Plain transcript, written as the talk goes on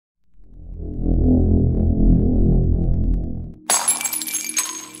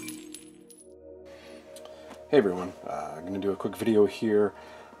Hey everyone, I'm going to do a quick video here,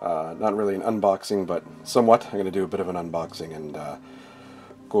 not really an unboxing, but somewhat. I'm going to do a bit of an unboxing and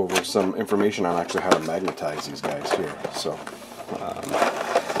go over some information on actually how to magnetize these guys here. So,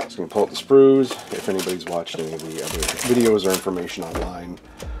 just going to pull out the sprues. If anybody's watched any of the other videos or information online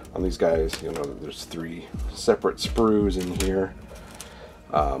on these guys, you'll know that there's 3 separate sprues in here.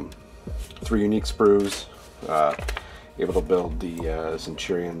 3 unique sprues, able to build the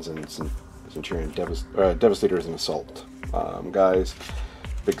Centurions and Centurion Devastators and Assault guys.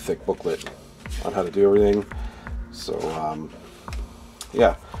 Big thick booklet on how to do everything. So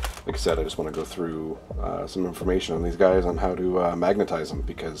yeah, like I said, I just want to go through some information on these guys on how to magnetize them,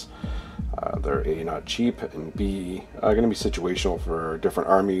 because they're A, not cheap, and B, going to be situational for different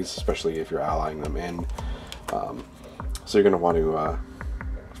armies, especially if you're allying them in. So you're going to want to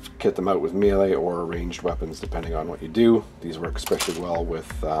kit them out with melee or ranged weapons depending on what you do. These work especially well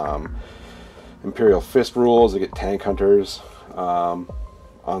with Imperial Fist rules. They get tank hunters on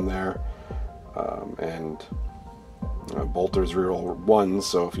there, and bolters reroll 1,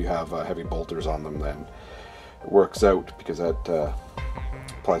 so if you have heavy bolters on them, then it works out, because that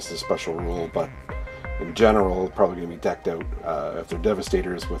applies to the special rule. But in general, probably going to be decked out if they're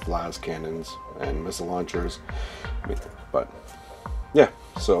Devastators with las cannons and missile launchers. But yeah,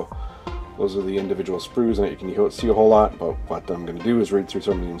 so those are the individual sprues, and you can see a whole lot. But what I'm going to do is read through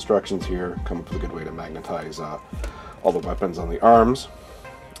some of the instructions here, come up with a good way to magnetize all the weapons on the arms.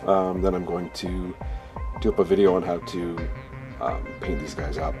 Then I'm going to do up a video on how to paint these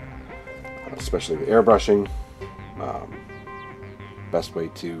guys up, especially with airbrushing. Best way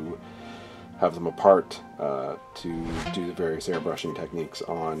to have them apart to do the various airbrushing techniques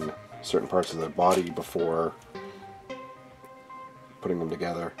on certain parts of the body before putting them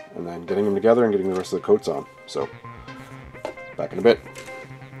together, and then getting them together and getting the rest of the coats on. So, back in a bit.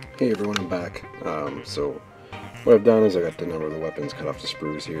 Hey everyone, I'm back. So, what I've done is I got the number of the weapons cut off the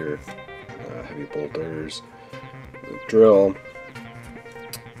sprues here. Heavy bolters, the drill,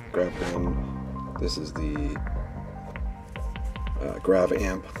 grav gun. This is the grav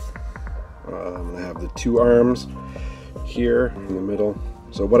amp. I have the 2 arms here in the middle.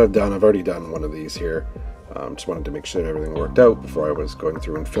 So what I've done, I've already done one of these here. Just wanted to make sure that everything worked out before I was going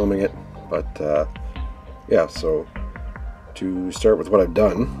through and filming it. But yeah, so to start with, what I've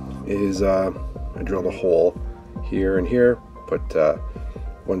done is I drilled a hole here and here, put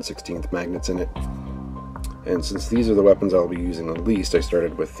 1/16 magnets in it. And since these are the weapons I'll be using the least, I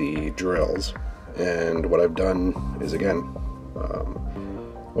started with the drills. And what I've done is, again,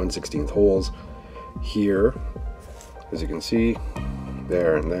 1/16 holes here, as you can see,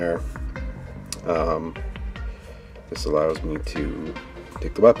 there and there. This allows me to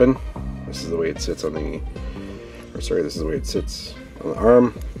take the weapon. This is the way it sits on the, this is the way it sits on the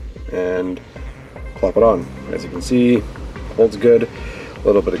arm, and plop it on. As you can see, holds good. A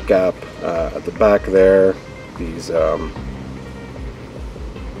little bit of gap at the back there. These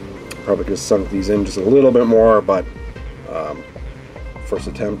probably could have sunk these in just a little bit more, but first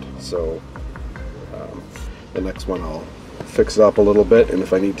attempt. So the next one I'll fix it up a little bit, and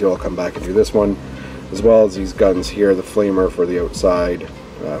if I need to, I'll come back and do this one, as well as these guns here. The flamer for the outside,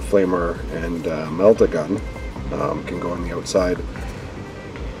 flamer and melt-a-gun can go on the outside.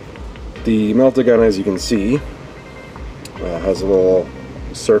 The melt-a-gun, as you can see, has a little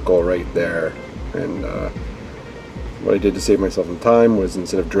circle right there, and what I did to save myself some time was,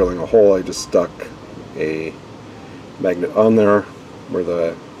 instead of drilling a hole, I just stuck a magnet on there where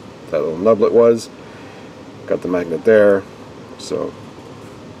that little nublet was. Got the magnet there, so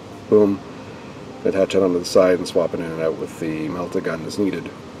boom, attach it onto the side and swap it in and out with the melt-a-gun as needed.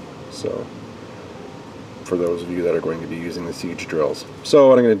 So for those of you that are going to be using the siege drills. So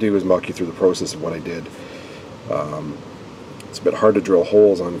what I'm going to do is walk you through the process of what I did. It's a bit hard to drill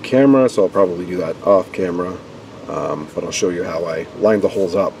holes on camera, so I'll probably do that off camera, but I'll show you how I lined the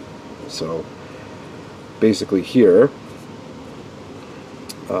holes up. So basically here,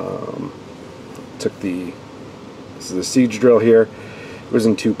 took this is the siege drill here. It was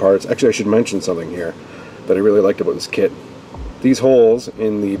in 2 parts. Actually, I should mention something here that I really liked about this kit. These holes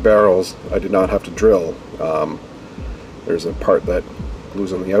in the barrels I did not have to drill. There's a part that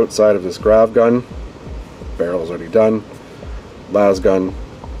glues on the outside of this grav gun. Barrel's already done. Las gun,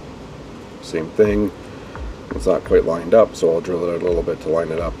 same thing. It's not quite lined up, so I'll drill it out a little bit to line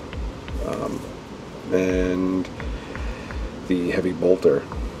it up. And the heavy bolter,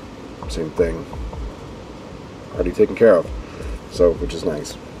 same thing, already taken care of, so, which is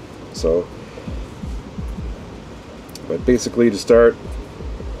nice. So, but basically, to start,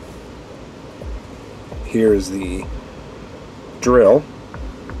 here is the drill.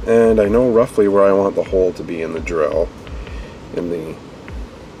 And I know roughly where I want the hole to be in the drill, in the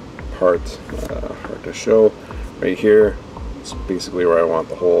part, hard to show, right here. It's basically where I want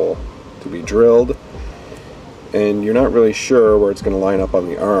the hole to be drilled, and you're not really sure where it's going to line up on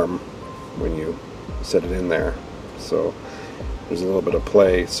the arm when you set it in there, so there's a little bit of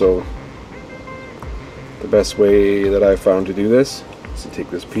play. So the best way that I've found to do this is to take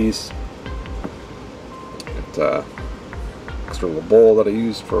this piece, get extra little bowl that I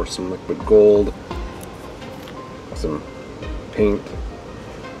used for some liquid gold, some paint,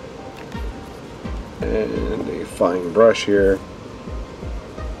 and a fine brush here.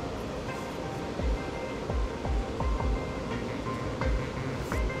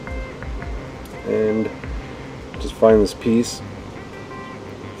 And just find this piece,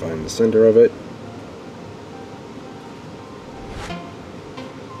 find the center of it,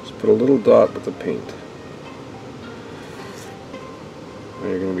 just put a little dot with the paint. Now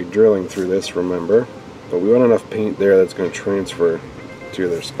you're going to be drilling through this, remember, but we want enough paint there that's going to transfer to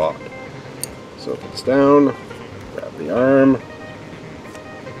their spot. So if it's down, grab the arm,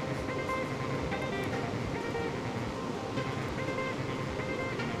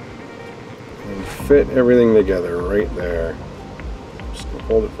 and fit everything together right there. Just gonna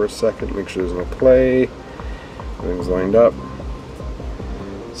hold it for a second, make sure there's no play, everything's lined up.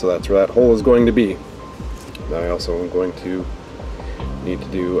 So that's where that hole is going to be. Now I also am going to need to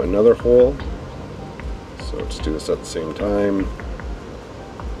do another hole, so let's do this at the same time.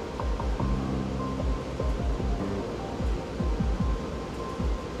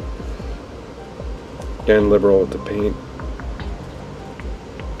 Again, liberal with the paint.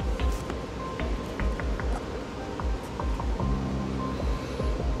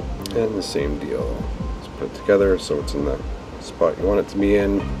 And the same deal. Let's put it together so it's in the spot you want it to be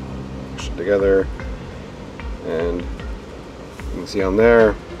in. Push it together. And you can see on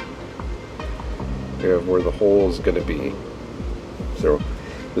there, we have where the hole is going to be. So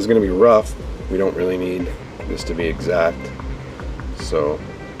this is going to be rough. We don't really need this to be exact. So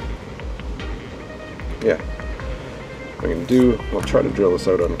yeah, what I'm going to do, I'll try to drill this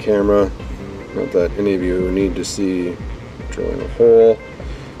out on camera. Not that any of you need to see drilling a hole.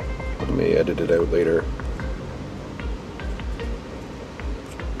 I may edit it out later.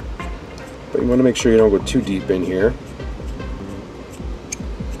 But you want to make sure you don't go too deep in here.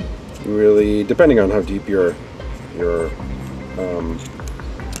 You really, depending on how deep your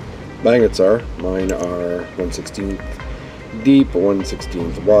magnets are, mine are 1/16 deep,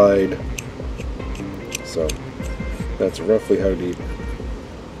 1/16 wide. So that's roughly how deep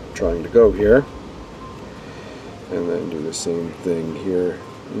I'm trying to go here. And then do the same thing here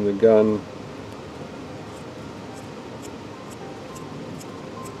in the gun.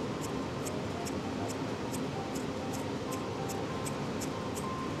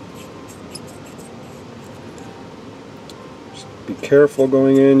 Just be careful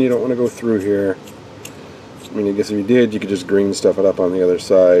going in, you don't want to go through here. I mean, I guess if you did, you could just green stuff it up on the other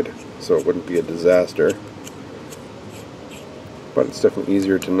side, so it wouldn't be a disaster. But it's definitely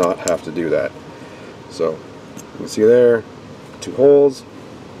easier to not have to do that. So, you can see there, 2 holes.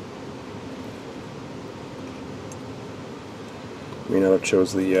 May not have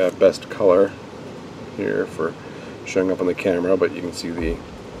chose the best color here for showing up on the camera, but you can see the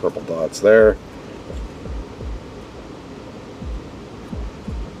purple dots there.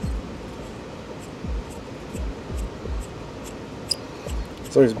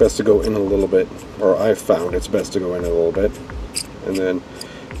 It's always best to go in a little bit, or I've found it's best to go in a little bit, and then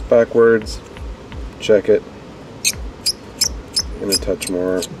backwards, check it, and a touch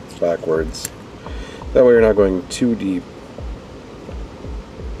more backwards. That way you're not going too deep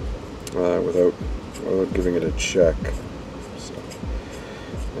without giving it a check. So,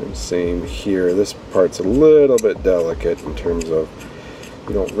 and same here, this part's a little bit delicate in terms of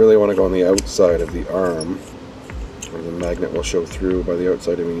you don't really want to go on the outside of the arm, or the magnet will show through by the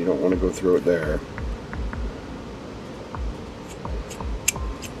outside. I mean, you don't want to go through it there.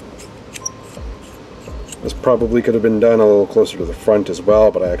 This probably could have been done a little closer to the front as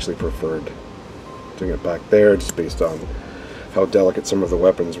well, but I actually preferred doing it back there just based on how delicate some of the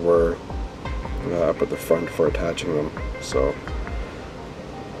weapons were up at the front for attaching them. So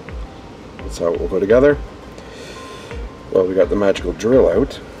that's how it will go together. Well, we got the magical drill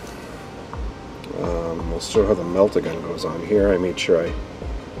out. We'll show how the melt gun goes on here. I made sure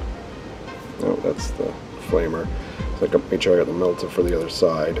oh, that's the flamer. So I made sure I got the melter for the other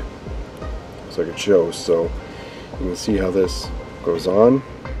side so I could show. So you can see how this goes on,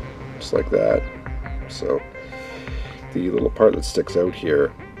 just like that. So the little part that sticks out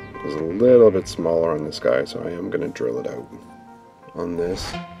here is a little bit smaller on this guy, so I am going to drill it out. on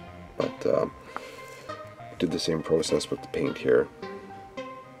this, but did the same process with the paint here.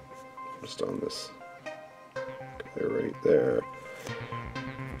 Just on this guy right there.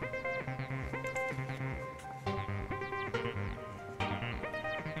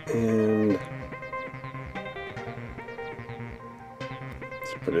 And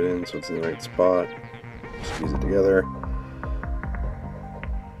let's put it in so it's in the right spot. Squeeze it together.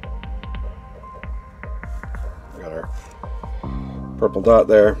 Got our purple dot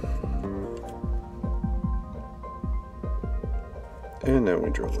there. And now we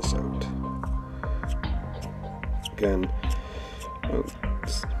drill this out. Again,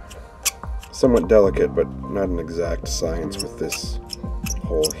 it's somewhat delicate, but not an exact science with this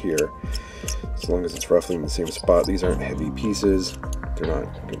hole here. As long as it's roughly in the same spot. These aren't heavy pieces. They're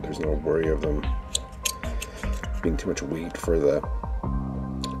not. There's no worry of them being too much weight for the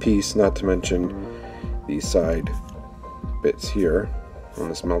piece. Not to mention these side bits here on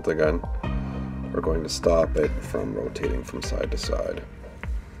this melt-a-gun are going to stop it from rotating from side to side.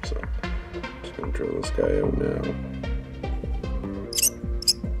 So, just going to drill this guy out now.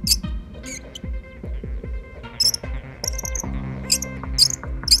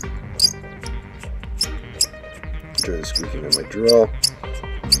 Enjoy the squeaking of my drill.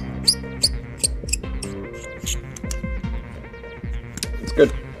 It's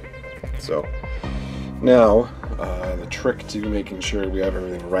good. So, now, the trick to making sure we have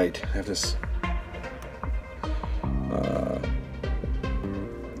everything right, I have this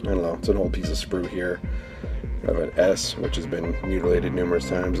I don't know, it's an old piece of sprue here. I have an S, which has been mutilated numerous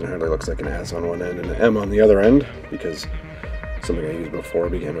times and hardly looks like an S on one end, and an M on the other end, because something I used before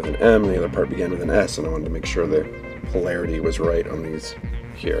began with an M, and the other part began with an S, and I wanted to make sure the polarity was right on these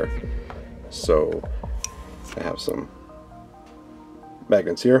here. So I have some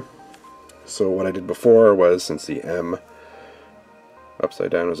magnets here. So what I did before was, since the M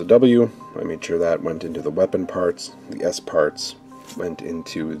upside down was a W, I made sure that went into the weapon parts, the S parts went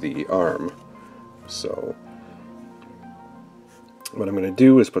into the arm. So what I'm going to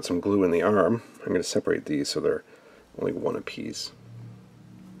do is put some glue in the arm. I'm going to separate these so they're only one apiece.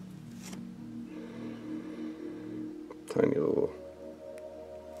 Tiny little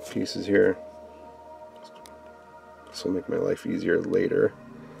pieces here. This will make my life easier later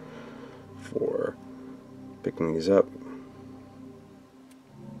for picking these up.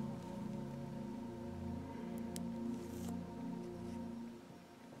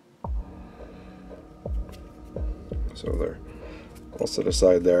 So they're all set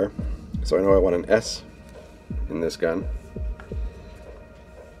aside there. So I know I want an S in this gun,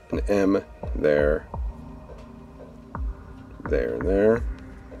 an M there, there, and there,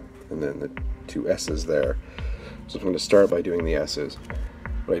 and then the two S's there. So I'm going to start by doing the S's.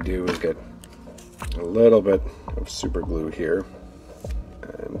 What I do is get a little bit of super glue here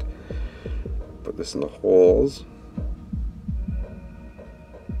and put this in the holes.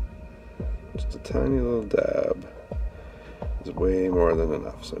 Just a tiny little dab is way more than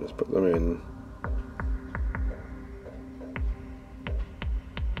enough, so just put them in.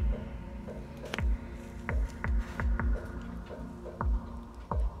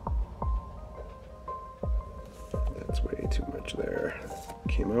 That's way too much there.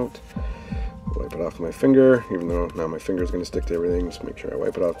 Came out. Wipe it off with my finger, even though now my finger is going to stick to everything. Just make sure I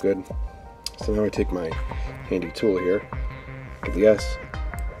wipe it off good. So now I take my handy tool here, get the S,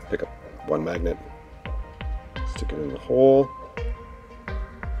 pick up one magnet, stick it in the hole.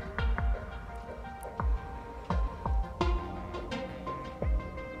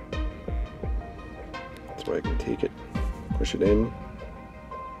 That's why I can take it, push it in.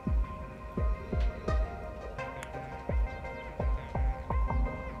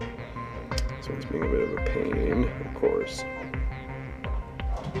 So it's being a bit of a pain, of course.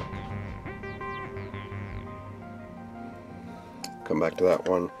 Come back to that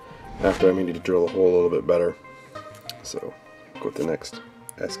one after I need to drill the hole a little bit better. So go with the next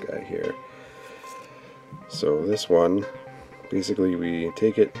S guy here. So this one, basically we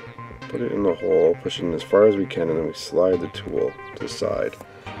take it, put it in the hole, push it in as far as we can, and then we slide the tool to the side.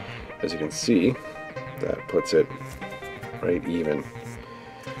 As you can see, that puts it right even.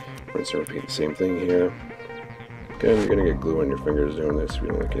 Rinse and repeat the same thing here. Again, you're going to get glue on your fingers doing this. If you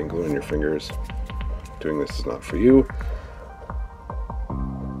don't like getting glue on your fingers, doing this is not for you.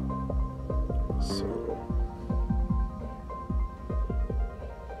 So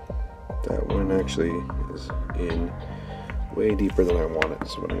that one actually is in way deeper than I want it.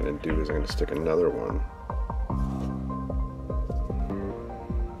 So what I'm going to do is I'm going to stick another one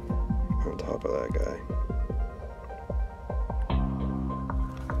on top of that guy.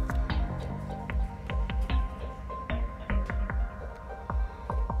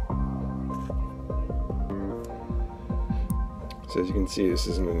 So as you can see, this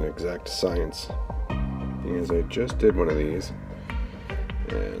isn't an exact science, because I just did one of these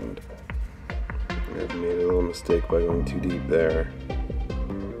and I've made a little mistake by going too deep there.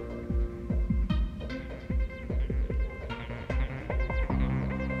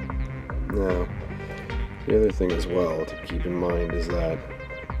 Now, the other thing as well to keep in mind is that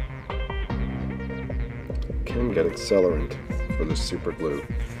you can get accelerant for the super glue.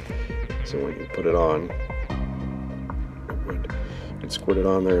 So when you put it on, you'd squirt it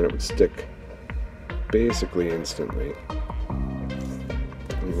on there and it would stick basically instantly.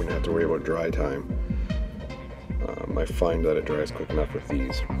 You wouldn't have to worry about dry time. I find that it dries quick enough with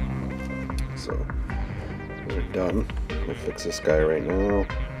these. So those are done. I'll fix this guy right now.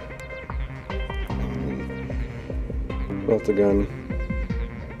 Melt the gun.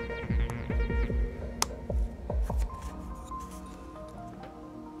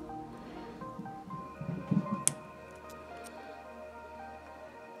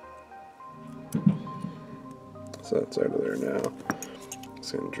 So that's out of there now.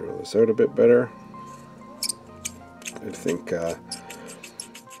 Just gonna drill this out a bit better. I think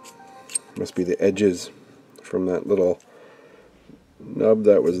must be the edges from that little nub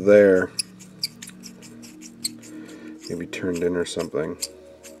that was there. Maybe turned in or something.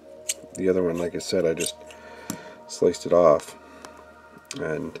 The other one, like I said, I just sliced it off,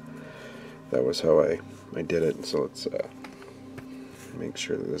 and that was how I did it. So let's make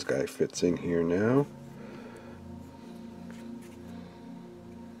sure that this guy fits in here now.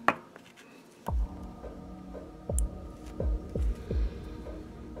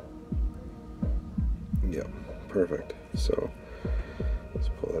 Yep, perfect. So let's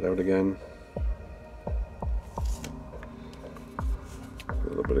pull that out again. A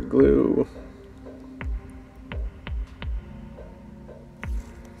little bit of glue.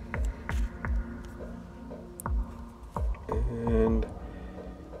 And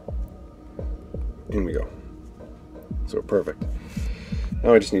in we go. So perfect.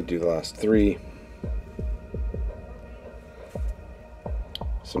 Now I just need to do the last three.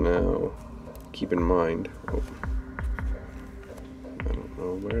 So now keep in mind, oh, I don't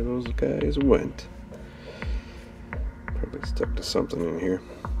know where those guys went. Probably stuck to something in here.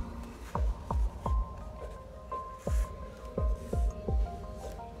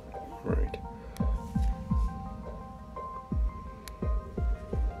 Right.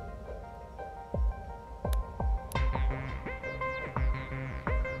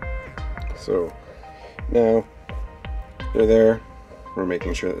 So now they're there. We're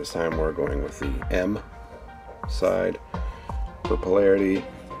making sure that this time we're going with the M side for polarity.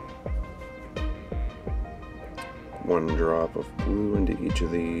 One drop of glue into each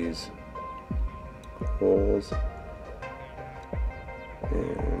of these holes,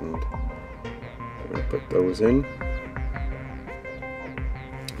 and I'm going to put those in,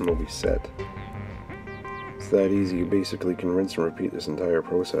 and we'll be set. It's that easy. You basically can rinse and repeat this entire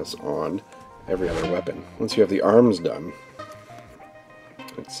process on every other weapon. Once you have the arms done,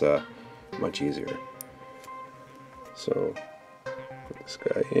 it's much easier. So put this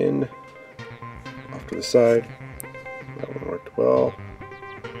guy in, off to the side. That one worked well.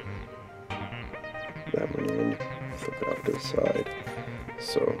 That one in, flip it off to the side.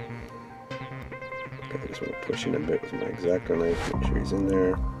 So I just want to push in a bit with my X-Acto knife, make sure he's in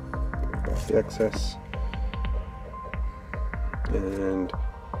there, wipe off the excess. And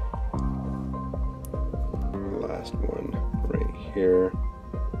the last one right here.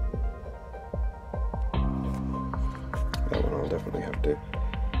 That one I'll definitely have to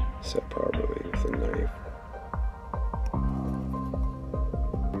set properly with the knife.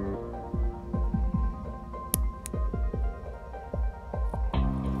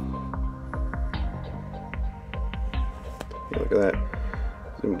 Yeah, look at that.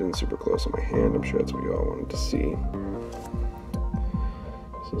 Zoomed in super close on my hand. I'm sure that's what you all wanted to see.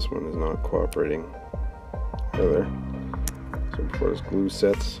 So this one is not cooperating either. So before this glue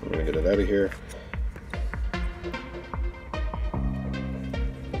sets, I'm going to get it out of here.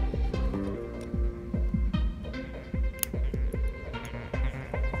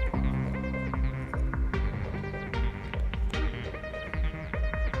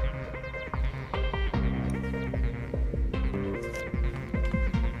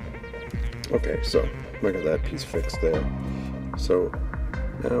 Okay, so I got that piece fixed there. So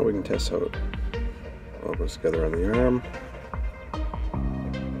now we can test how it all goes together on the arm.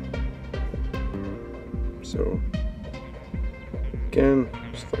 So again,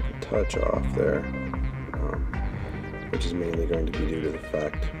 just like a touch off there, which is mainly going to be due to the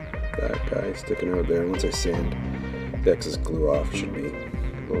fact that guy sticking out there. Once I sand the excess glue off, it should be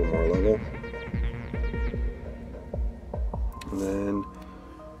a little more level. And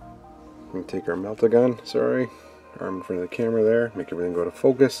going to take our melt-a-gun, arm in front of the camera there, make everything go to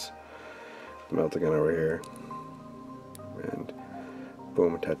focus. The melt-a-gun over here, and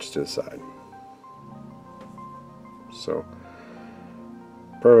boom, attached to the side. So,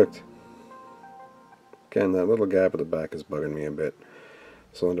 perfect. Again, that little gap at the back is bugging me a bit,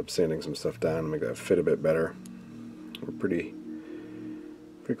 so I'll end up sanding some stuff down and make that fit a bit better. We're pretty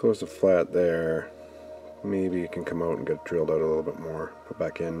close to flat there. Maybe it can come out and get drilled out a little bit more, put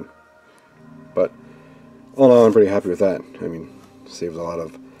back in. But all in all, I'm pretty happy with that. I mean, saves a lot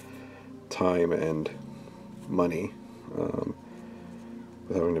of time and money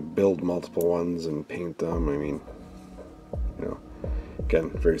with having to build multiple ones and paint them. I mean, you know,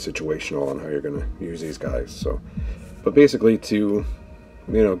 again, very situational on how you're going to use these guys. So, but basically, to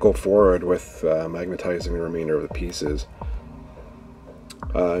go forward with magnetizing the remainder of the pieces,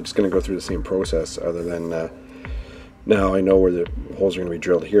 just going to go through the same process, other than now I know where the holes are going to be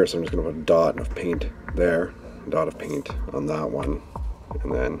drilled here, so I'm just going to put a dot of paint there, a dot of paint on that one,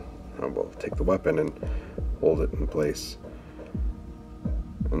 and then we'll take the weapon and hold it in place,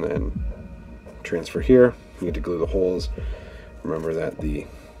 and then transfer here. You need to glue the holes. Remember that the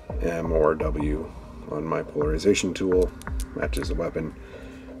M or W on my polarization tool matches the weapon.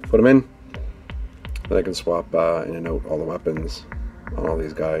 Put them in, then I can swap in and out all the weapons on all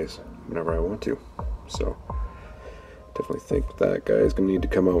these guys whenever I want to. So definitely think that guy is going to need to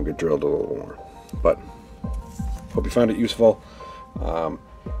come out and get drilled a little more. But hope you found it useful.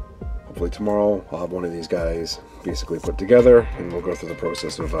 Hopefully tomorrow I'll have one of these guys basically put together, and we'll go through the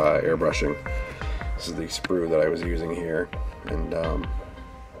process of airbrushing. This is the sprue that I was using here, and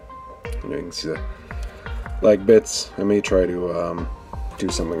you can see the leg bits. I may try to do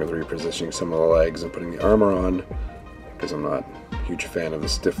something with repositioning some of the legs and putting the armor on, because I'm not a huge fan of the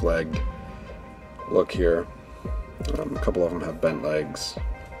stiff-legged look here. A couple of them have bent legs,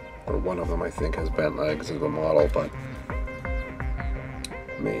 or one of them I think has bent legs of the model, but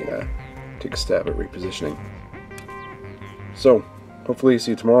may take a stab at repositioning. So hopefully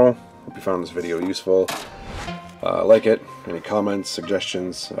see you tomorrow. Hope you found this video useful. Like it. Any comments,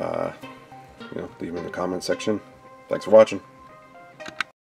 suggestions, leave them in the comments section. Thanks for watching.